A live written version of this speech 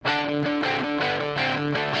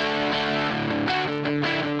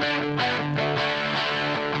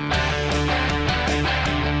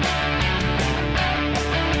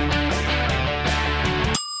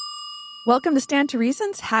Welcome to Stand to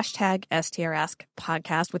Reason's hashtag STRask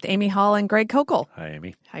podcast with Amy Hall and Greg Kokel. Hi,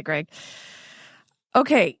 Amy. Hi, Greg.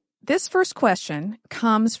 Okay, this first question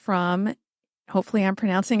comes from, hopefully I'm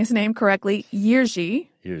pronouncing his name correctly, Yerzy.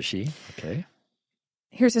 Yerzy, okay.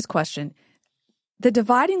 Here's his question. The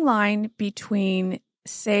dividing line between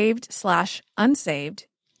saved/unsaved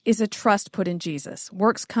is a trust put in Jesus.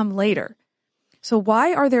 Works come later. So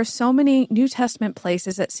why are there so many New Testament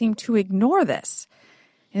places that seem to ignore this?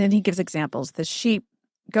 And then he gives examples. The sheep,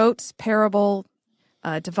 goats parable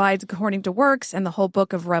divides according to works, and the whole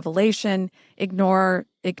book of Revelation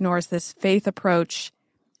ignores this faith approach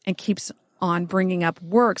and keeps on bringing up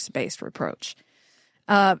works-based reproach.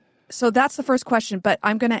 So that's the first question, but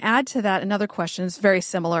I'm going to add to that another question. It's very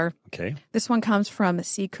similar. Okay. This one comes from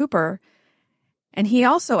C. Cooper, and he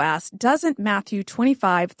also asked, doesn't Matthew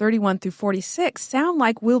 25:31-46 sound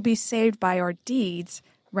like we'll be saved by our deeds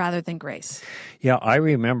rather than grace? Yeah, I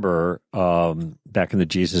remember back in the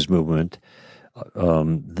Jesus movement,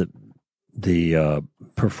 the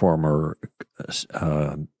performer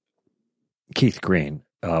Keith Green,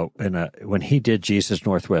 when he did Jesus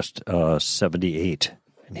Northwest 78,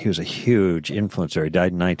 and he was a huge influencer. He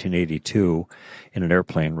died in 1982 in an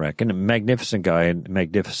airplane wreck, and a magnificent guy and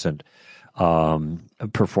magnificent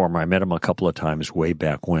performer. I met him a couple of times way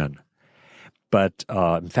back when. But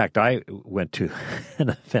in fact, I went to an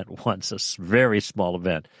event once, a very small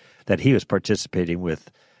event, that he was participating with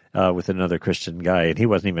another Christian guy, and he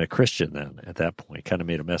wasn't even a Christian then at that point. Kind of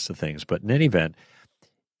made a mess of things. But in any event,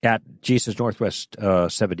 at Jesus Northwest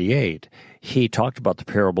 78, he talked about the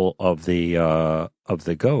parable of the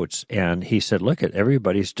goats, and he said, "Look,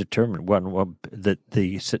 everybody's determined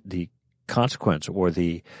the consequence or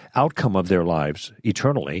the outcome of their lives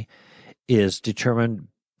eternally is determined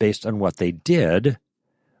based on what they did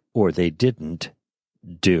or they didn't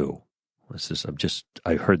do."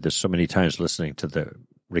 I heard this so many times listening to the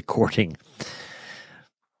recording.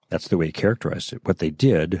 That's the way he characterized it, what they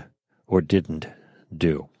did or didn't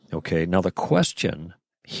do. Okay, now the question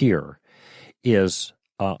here is,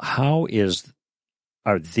 are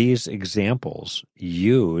these examples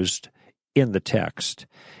used in the text?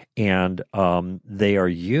 And they are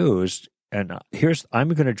used, and I'm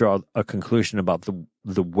going to draw a conclusion about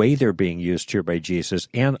the way they're being used here by Jesus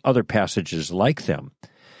and other passages like them.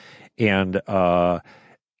 And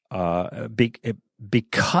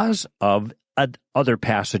because of other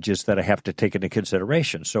passages that I have to take into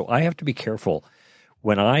consideration. So I have to be careful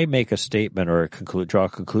when I make a statement or draw a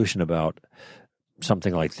conclusion about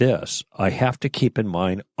something like this. I have to keep in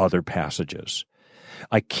mind other passages.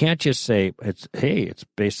 I can't just say, it's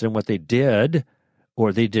based on what they did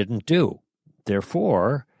or they didn't do.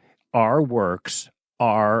 Therefore, our works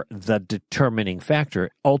are the determining factor,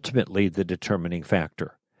 ultimately the determining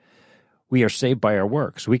factor. We are saved by our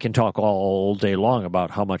works. We can talk all day long about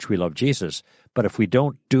how much we love Jesus, but if we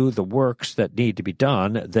don't do the works that need to be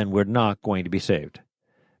done, then we're not going to be saved.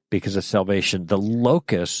 Because of salvation, the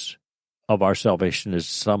locus of our salvation is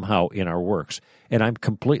somehow in our works. And I'm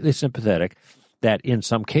completely sympathetic that in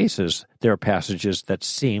some cases there are passages that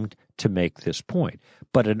seemed to make this point.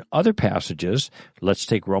 But in other passages, let's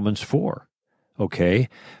take Romans 4. Okay?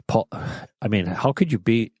 Paul, how could you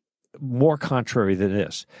be more contrary than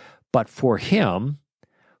this? But for him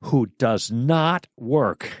who does not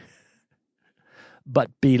work, but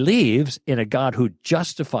believes in a God who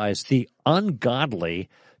justifies the ungodly,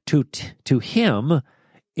 to him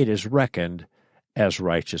it is reckoned as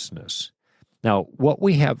righteousness. Now, what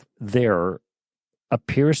we have there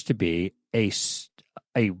appears to be a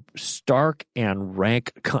stark and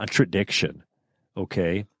rank contradiction,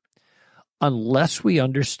 okay? Unless we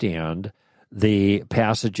understand the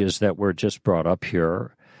passages that were just brought up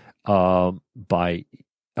here by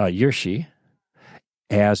Yerzy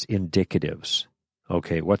as indicatives.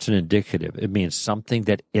 Okay, what's an indicative? It means something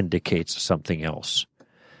that indicates something else.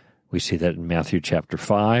 We see that in Matthew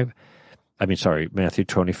 25.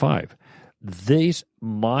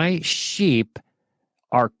 My sheep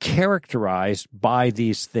are characterized by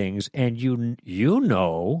these things, and you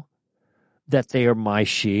know that they are my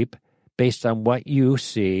sheep based on what you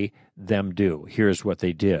see them do. Here's what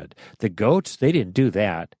they did. The goats, they didn't do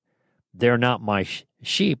that. They're not my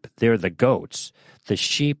sheep. They're the goats. The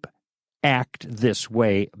sheep act this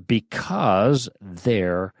way because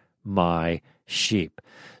they're my sheep.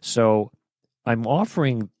 So I'm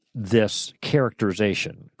offering this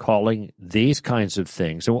characterization, calling these kinds of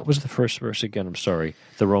things. And what was the first verse again? I'm sorry.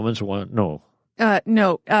 The Romans 1? No.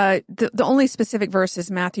 No. The only specific verse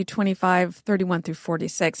is Matthew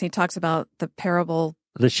 25:31-46. He talks about the parable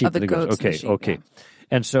the sheep of the and the goats. Okay, and the sheep, okay. Yeah.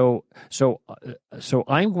 And so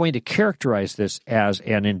I'm going to characterize this as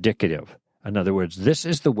an indicative. In other words, this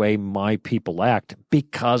is the way my people act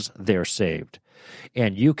because they're saved.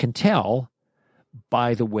 And you can tell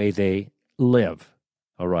by the way they live.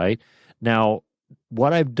 All right? Now,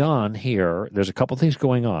 what I've done here, there's a couple things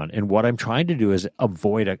going on. And what I'm trying to do is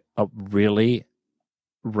avoid a really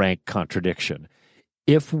rank contradiction.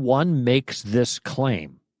 If one makes this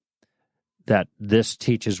claim, that this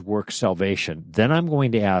teaches work salvation, then I'm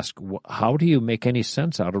going to ask, how do you make any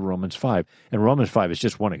sense out of Romans 5? And Romans 5 is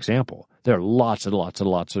just one example. There are lots and lots and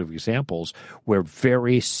lots of examples where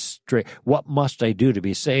very straight, what must I do to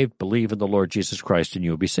be saved? Believe in the Lord Jesus Christ and you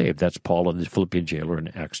will be saved. That's Paul and the Philippian jailer in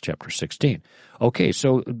Acts chapter 16. Okay,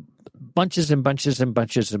 so bunches and bunches and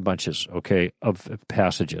bunches and bunches, okay, of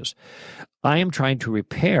passages. I am trying to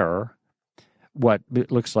repair what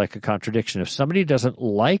looks like a contradiction. If somebody doesn't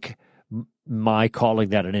like my calling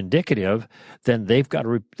that an indicative, then they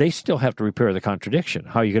still have to repair the contradiction.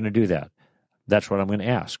 How are you going to do that? That's what I'm going to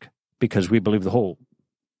ask, because we believe the whole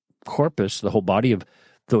corpus, the whole body of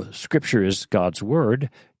the Scripture is God's Word,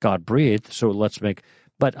 God breathed. So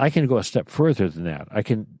but I can go a step further than that. I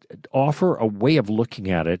can offer a way of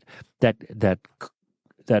looking at it that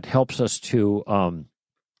helps us to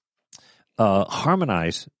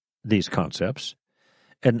harmonize these concepts.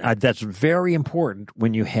 And that's very important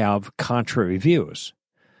when you have contrary views.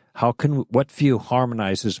 What view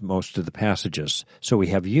harmonizes most of the passages? So we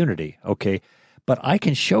have unity, okay? But I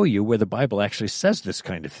can show you where the Bible actually says this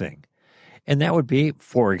kind of thing. And that would be,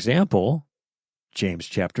 for example, James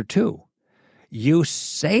chapter 2. You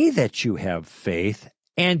say that you have faith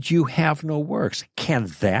and you have no works. Can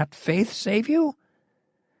that faith save you?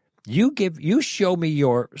 You show me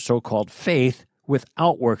your so-called faith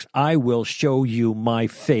without works, I will show you my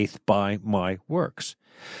faith by my works.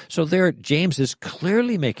 So there, James is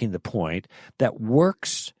clearly making the point that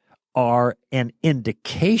works are an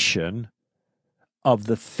indication of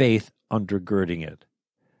the faith undergirding it.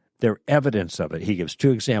 They're evidence of it. He gives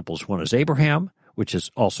two examples. One is Abraham, which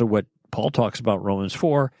is also what Paul talks about Romans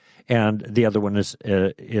 4, and the other one is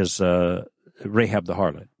Rahab the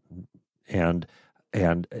harlot.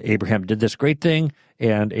 And Abraham did this great thing,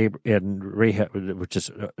 and Rahab, which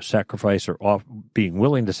is sacrifice or being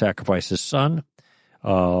willing to sacrifice his son,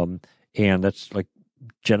 and that's like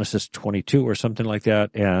Genesis 22 or something like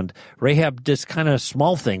that. And Rahab, this kind of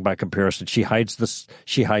small thing by comparison, she hides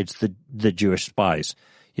the Jewish spies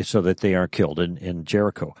so that they aren't killed in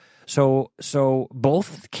Jericho. So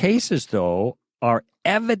both cases though are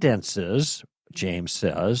evidences, James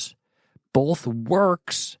says, both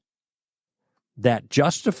works that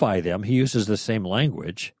justify them. He uses the same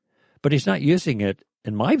language, but he's not using it,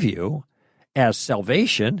 in my view, as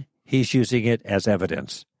salvation. He's using it as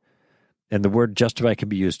evidence. And the word justify can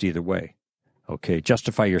be used either way. Okay,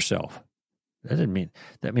 justify yourself. That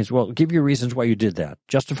means, well, give your reasons why you did that.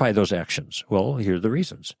 Justify those actions. Well, here are the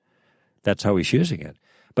reasons. That's how he's using it.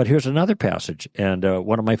 But here's another passage, and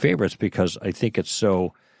one of my favorites because I think it's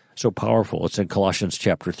so powerful. It's in Colossians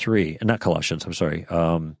chapter 3. Not Colossians, I'm sorry.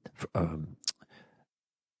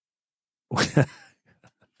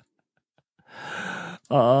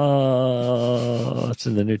 It's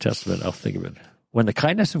in the New Testament. I'll think of it. When the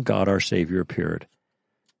kindness of God our Savior appeared.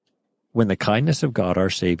 When the kindness of God our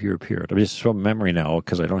Savior appeared. I'm just from memory now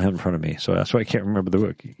because I don't have it in front of me, so that's why I can't remember the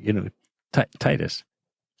book. Titus.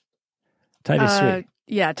 Titus 3.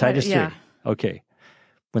 Yeah, Titus 3. Yeah. Okay.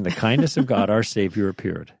 When the kindness of God our Savior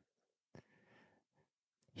appeared,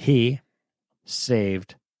 He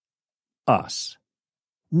saved us.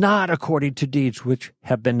 Not according to deeds which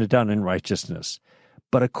have been done in righteousness,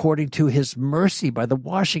 but according to His mercy by the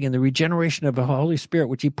washing and the regeneration of the Holy Spirit,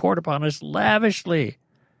 which He poured upon us lavishly.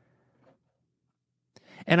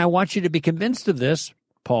 And I want you to be convinced of this,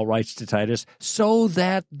 Paul writes to Titus, so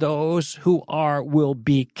that those who are will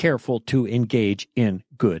be careful to engage in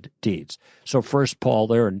good deeds. So first Paul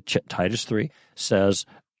there in Titus 3 says,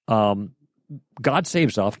 God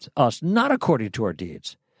saves us not according to our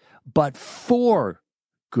deeds, but for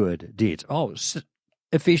good deeds. Oh,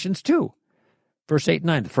 Ephesians 2, verse 8 and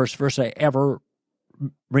 9, the first verse I ever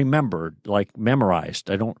remembered, like memorized.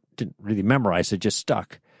 Didn't really memorize it, just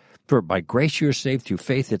stuck. For by grace you are saved through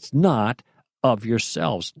faith. It's not of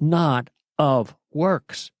yourselves, not of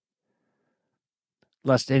works,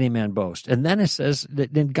 lest any man boast. And then it says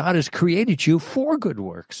that then God has created you for good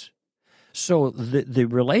works. So the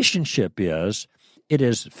relationship is, it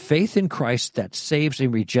is faith in Christ that saves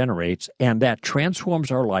and regenerates, and that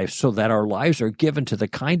transforms our lives so that our lives are given to the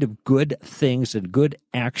kind of good things and good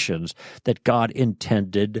actions that God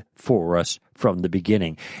intended for us from the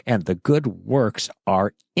beginning. And the good works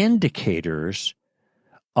are indicators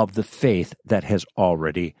of the faith that has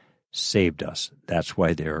already saved us. That's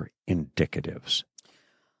why they're indicatives.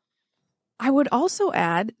 I would also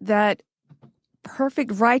add that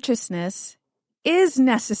perfect righteousness is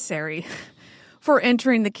necessary for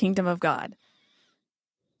entering the kingdom of God.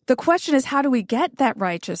 The question is, how do we get that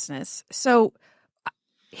righteousness? So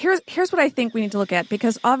here's what I think we need to look at,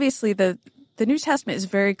 because obviously the New Testament is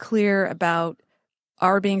very clear about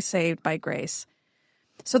our being saved by grace.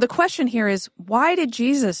 So the question here is, why did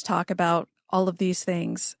Jesus talk about all of these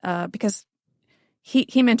things? Because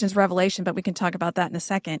he mentions Revelation, but we can talk about that in a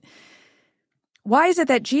second. Why is it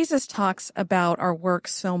that Jesus talks about our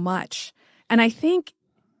works so much? And I think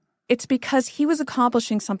it's because he was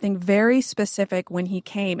accomplishing something very specific when he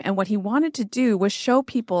came. And what he wanted to do was show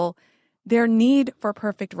people their need for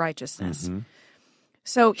perfect righteousness. Mm-hmm.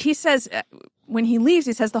 So he says, when he leaves,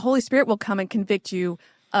 he says, the Holy Spirit will come and convict you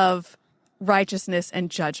of righteousness and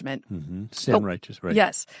judgment. Mm-hmm. Sin, righteous, right.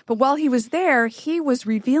 Yes. But while he was there, he was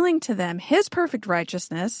revealing to them his perfect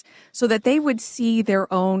righteousness so that they would see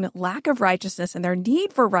their own lack of righteousness and their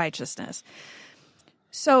need for righteousness.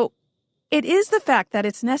 So it is the fact that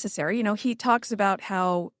it's necessary. You know, he talks about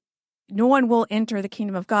how no one will enter the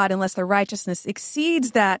kingdom of God unless their righteousness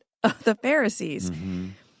exceeds that of the Pharisees. Mm-hmm.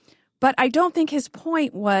 But I don't think his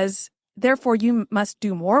point was, therefore, you must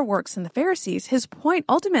do more works than the Pharisees. His point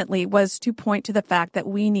ultimately was to point to the fact that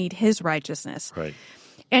we need his righteousness. Right.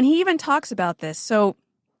 And he even talks about this. So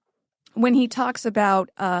when he talks about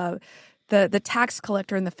the tax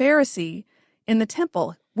collector and the Pharisee in the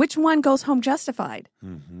temple, which one goes home justified?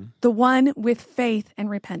 Mm-hmm. The one with faith and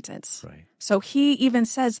repentance. Right. So he even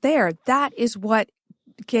says there, that is what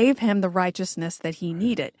gave him the righteousness that he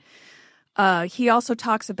needed. He also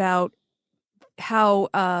talks about how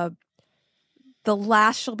the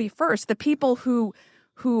last shall be first. The people who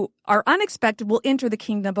are unexpected will enter the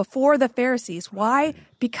kingdom before the Pharisees. Why?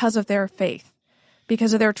 Because of their faith,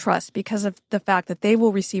 because of their trust, because of the fact that they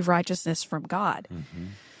will receive righteousness from God. Mm-hmm.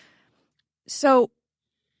 So,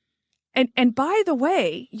 and by the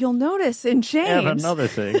way, you'll notice in James... And another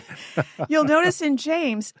thing. You'll notice in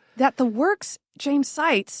James that the works James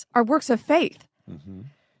cites are works of faith. Mm-hmm.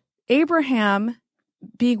 Abraham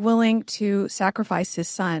being willing to sacrifice his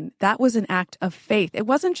son, that was an act of faith. It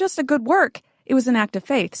wasn't just a good work. It was an act of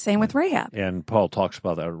faith. Same with Rahab. And Paul talks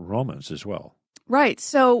about that in Romans as well. Right.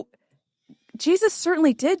 So Jesus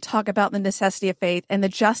certainly did talk about the necessity of faith and the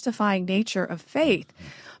justifying nature of faith,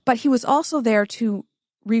 but he was also there to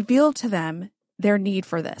reveal to them their need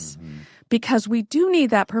for this, because we do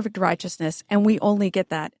need that perfect righteousness, and we only get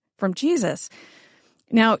that from Jesus.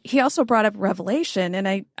 Now, he also brought up Revelation, and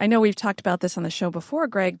I know we've talked about this on the show before,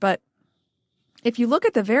 Greg, but if you look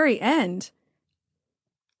at the very end,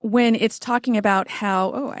 when it's talking about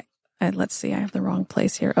how, let's see, I have the wrong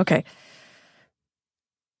place here. Okay.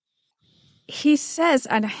 He says,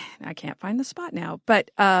 and I can't find the spot now,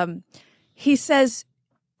 but he says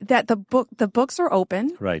that the books are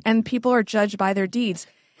open, right, and people are judged by their deeds.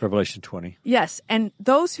 Revelation 20. Yes, and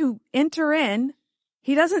those who enter in,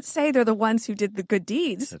 he doesn't say they're the ones who did the good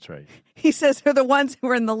deeds. That's right. He says they're the ones who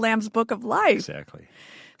are in the Lamb's Book of Life. Exactly.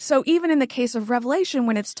 So even in the case of Revelation,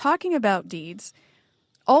 when it's talking about deeds,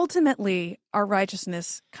 ultimately our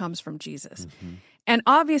righteousness comes from Jesus. Mm-hmm. And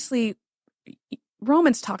obviously,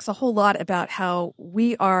 Romans talks a whole lot about how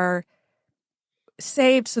we are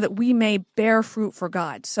saved so that we may bear fruit for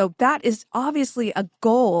God. So that is obviously a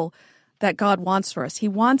goal that God wants for us. He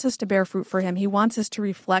wants us to bear fruit for him. He wants us to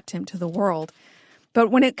reflect him to the world.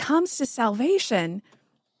 But when it comes to salvation,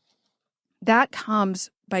 that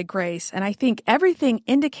comes by grace. And I think everything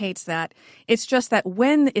indicates that. It's just that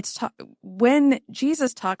when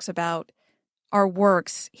Jesus talks about our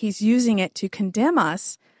works, he's using it to condemn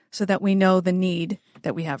us so that we know the need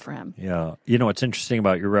that we have for him. Yeah. You know, what's interesting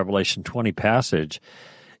about your Revelation 20 passage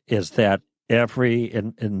is that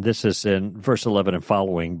and this is in verse 11 and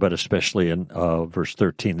following, but especially in verse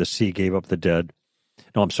 13, the sea gave up the dead.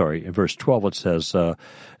 No, I'm sorry. In verse 12, it says, and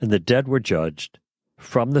the dead were judged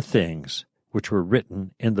from the things which were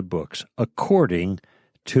written in the books according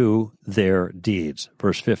to their deeds.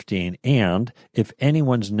 Verse 15, and if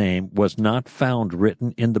anyone's name was not found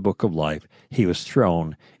written in the book of life, he was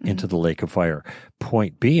thrown into the lake of fire.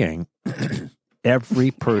 Point being,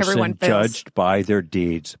 every person judged by their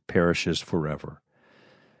deeds perishes forever.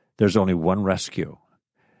 There's only one rescue,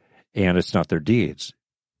 and it's not their deeds.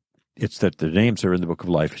 It's that their names are in the book of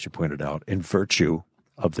life, as you pointed out, in virtue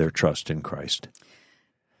of their trust in Christ.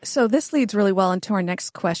 So this leads really well into our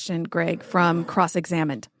next question, Greg, from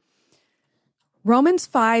Cross-Examined. Romans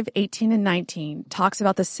 5:18 and 19 talks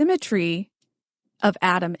about the symmetry of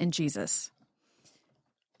Adam and Jesus.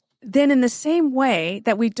 then in the same way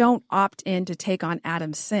that we don't opt in to take on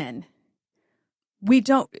Adam's sin, we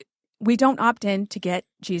don't opt in to get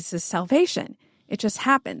Jesus' salvation. It just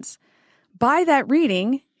happens. By that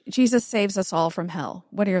reading, Jesus saves us all from hell.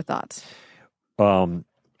 What are your thoughts?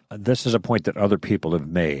 This is a point that other people have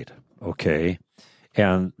made, okay?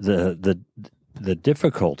 And the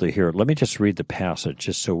difficulty here, let me just read the passage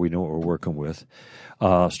just so we know what we're working with,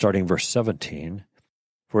 starting verse 17.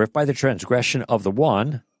 For if by the transgression of the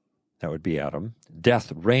one, that would be Adam,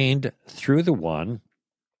 death reigned through the one,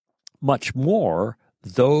 much more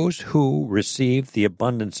those who receive the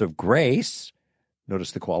abundance of grace,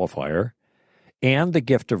 notice the qualifier, and the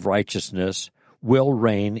gift of righteousness will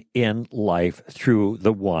reign in life through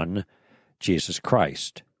the one, Jesus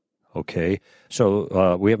Christ. Okay,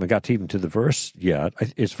 so we haven't got even to the verse yet.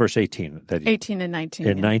 It's verse 18. 18 and 19.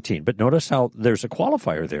 And 19. But notice how there's a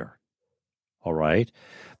qualifier there. All right?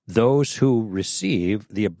 Those who receive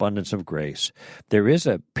the abundance of grace. There is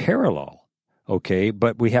a parallel, okay,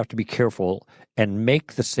 but we have to be careful and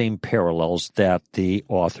make the same parallels that the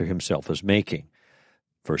author himself is making.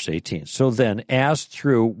 Verse 18. So then, as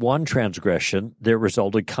through one transgression there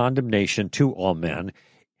resulted condemnation to all men,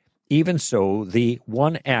 even so, the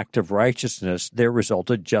one act of righteousness, there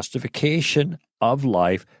resulted justification of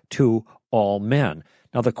life to all men.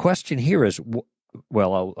 Now, the question here is,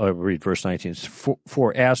 well, I'll read verse 19.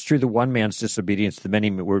 For as through the one man's disobedience the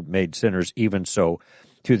many were made sinners, even so,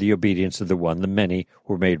 through the obedience of the one, the many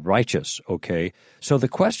were made righteous. Okay? So the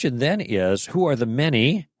question then is, who are the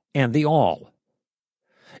many and the all?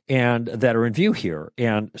 And that are in view here.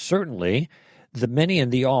 And certainly, the many and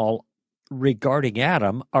the all regarding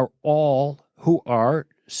Adam are all who are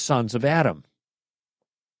sons of Adam.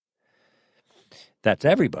 That's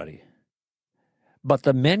everybody. But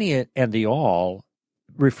the many and the all,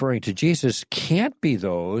 referring to Jesus, can't be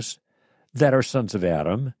those that are sons of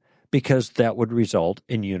Adam, because that would result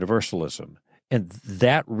in universalism. And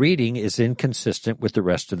that reading is inconsistent with the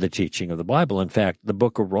rest of the teaching of the Bible. In fact, the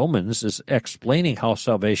book of Romans is explaining how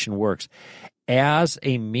salvation works as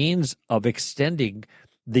a means of extending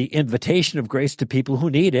the invitation of grace to people who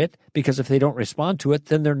need it, because if they don't respond to it,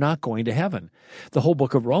 then they're not going to heaven. The whole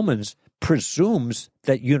book of Romans presumes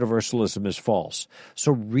that universalism is false.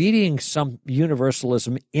 So reading some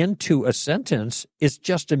universalism into a sentence is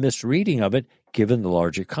just a misreading of it, given the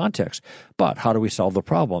larger context. But how do we solve the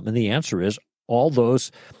problem? And the answer is, all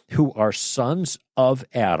those who are sons of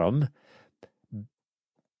Adam,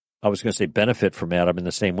 I was going to say benefit from Adam in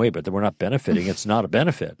the same way, but we're not benefiting. It's not a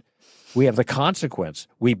benefit. We have the consequence.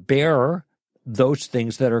 We bear those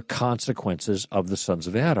things that are consequences of the sons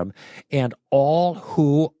of Adam. And all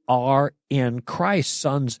who are in Christ,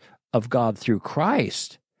 sons of God through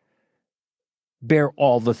Christ, bear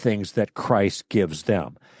all the things that Christ gives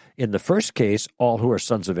them. In the first case, all who are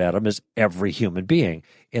sons of Adam is every human being.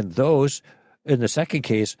 In the second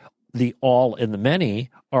case, the all and the many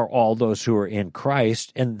are all those who are in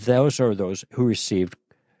Christ, and those are those who received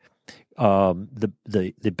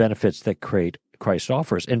the benefits that Christ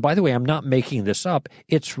offers. And by the way, I'm not making this up.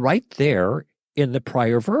 It's right there in the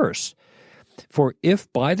prior verse. For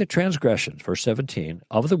if by the transgressions, verse 17,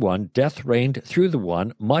 of the one, death reigned through the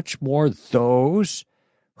one, much more those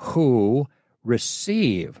who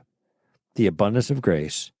receive the abundance of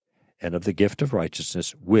grace and of the gift of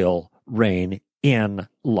righteousness will reign in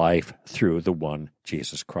life through the one,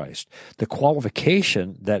 Jesus Christ. The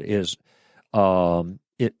qualification that is,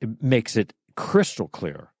 it makes it crystal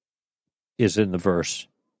clear, is in the verse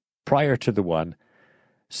prior to the one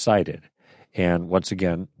cited. And once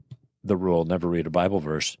again, the rule, never read a Bible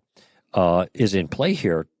verse, is in play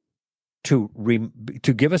here to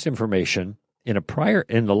give us information in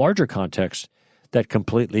the larger context that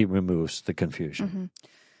completely removes the confusion. Mm-hmm.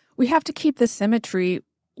 We have to keep the symmetry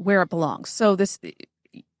where it belongs. So this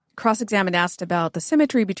Cross-Examined asked about the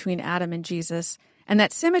symmetry between Adam and Jesus, and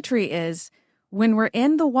that symmetry is when we're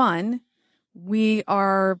in the one, we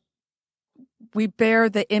bear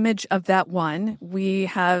the image of that one. We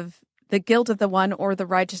have the guilt of the one or the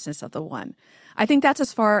righteousness of the one. I think that's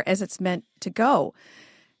as far as it's meant to go.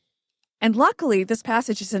 And luckily, this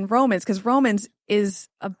passage is in Romans, because Romans is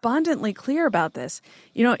abundantly clear about this.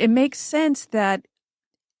 You know, it makes sense that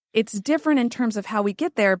it's different in terms of how we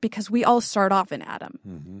get there, because we all start off in Adam.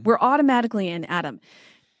 Mm-hmm. We're automatically in Adam.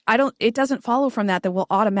 It doesn't follow from that we'll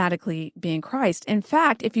automatically be in Christ. In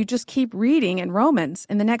fact, if you just keep reading in Romans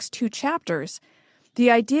in the next 2 chapters,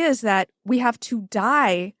 the idea is that we have to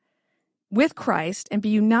die with Christ and be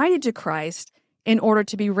united to Christ in order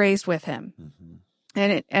to be raised with him.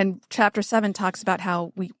 Mm-hmm. And chapter 7 talks about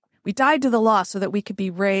how we died to the law so that we could be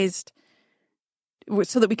raised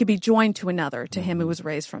so that we could be joined to another, to him who was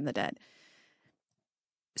raised from the dead.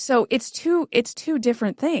 So it's two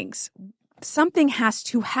different things. Something has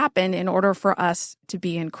to happen in order for us to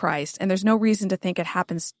be in Christ. And there's no reason to think it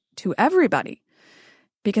happens to everybody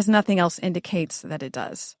because nothing else indicates that it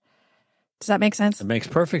does. Does that make sense? It makes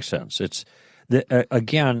perfect sense. It's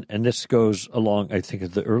again, and this goes along, I think,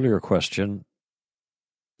 of the earlier question.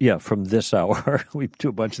 Yeah, from this hour, we do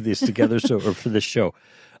a bunch of these together. Or for this show,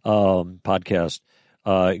 podcast,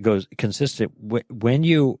 it goes consistent. When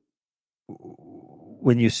you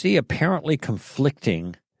see apparently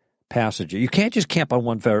conflicting passages, you can't just camp on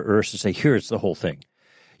one verse and say, here's the whole thing.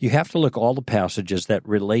 You have to look at all the passages that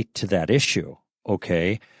relate to that issue,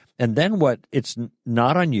 okay? And then it's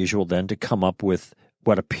not unusual then to come up with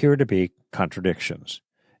what appear to be contradictions.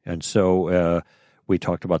 And so we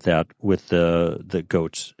talked about that with the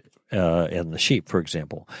goats and the sheep, for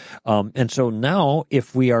example. And so now,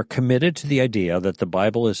 if we are committed to the idea that the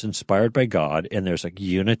Bible is inspired by God and there's a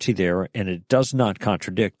unity there and it does not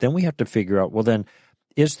contradict, then we have to figure out, well, then,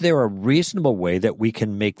 is there a reasonable way that we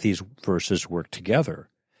can make these verses work together?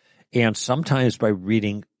 And sometimes by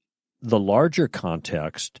reading the larger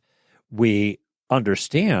context, we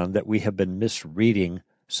understand that we have been misreading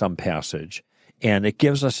some passage, and it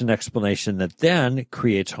gives us an explanation that then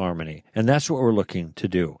creates harmony. And that's what we're looking to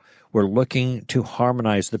do. We're looking to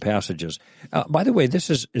harmonize the passages. By the way,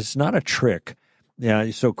 it's not a trick,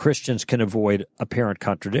 so Christians can avoid apparent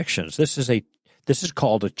contradictions. This is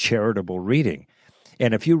called a charitable reading.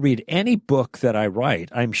 And if you read any book that I write,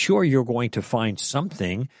 I'm sure you're going to find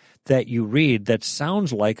something that you read that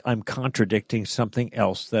sounds like I'm contradicting something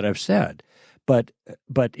else that I've said. But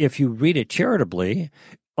if you read it charitably,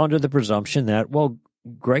 under the presumption that, well,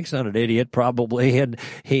 Greg's not an idiot, probably, and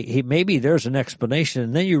he maybe there's an explanation,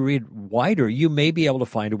 and then you read wider, you may be able to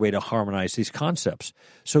find a way to harmonize these concepts.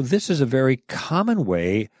 So this is a very common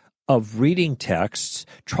way of reading texts,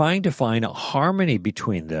 trying to find a harmony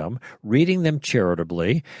between them, reading them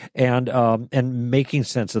charitably, and making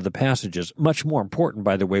sense of the passages. Much more important,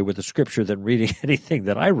 by the way, with the Scripture than reading anything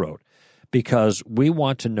that I wrote, because we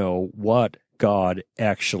want to know what God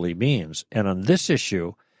actually means. And on this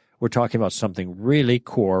issue, we're talking about something really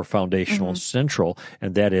core, foundational, central,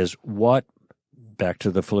 and that is back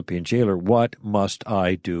to the Philippian jailer, what must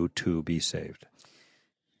I do to be saved?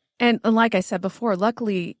 And like I said before,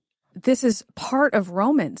 luckily, this is part of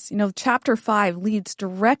Romans. Chapter 5 leads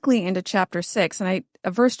directly into chapter 6. And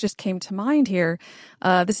a verse just came to mind here.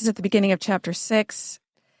 This is at the beginning of chapter 6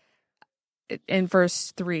 in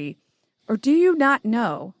verse 3. Or do you not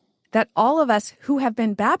know that all of us who have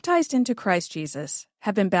been baptized into Christ Jesus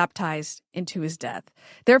have been baptized into his death?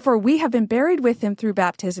 Therefore, we have been buried with him through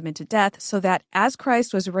baptism into death, so that as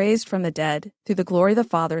Christ was raised from the dead through the glory of the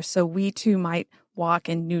Father, so we too might walk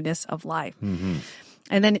in newness of life. Mm-hmm.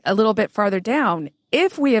 And then a little bit farther down,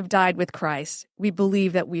 if we have died with Christ, we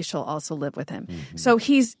believe that we shall also live with him. Mm-hmm. So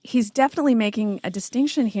he's definitely making a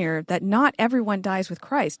distinction here that not everyone dies with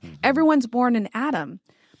Christ. Mm-hmm. Everyone's born in Adam,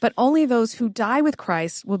 but only those who die with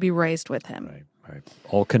Christ will be raised with him. Right.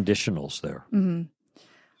 All conditionals there. Mm-hmm.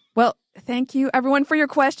 Well, thank you, everyone, for your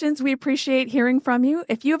questions. We appreciate hearing from you.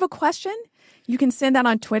 If you have a question, you can send that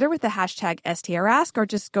on Twitter with the hashtag STRask, or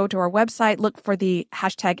just go to our website, look for the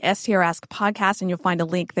hashtag STRask podcast, and you'll find a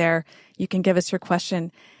link there. You can give us your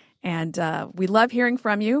question. And we love hearing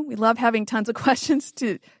from you. We love having tons of questions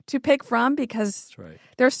to pick from, because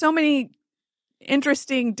there's so many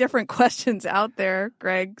interesting, different questions out there,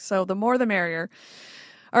 Greg. So the more the merrier.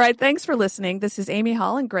 All right. Thanks for listening. This is Amy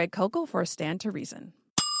Hall and Greg Koukl for Stand to Reason.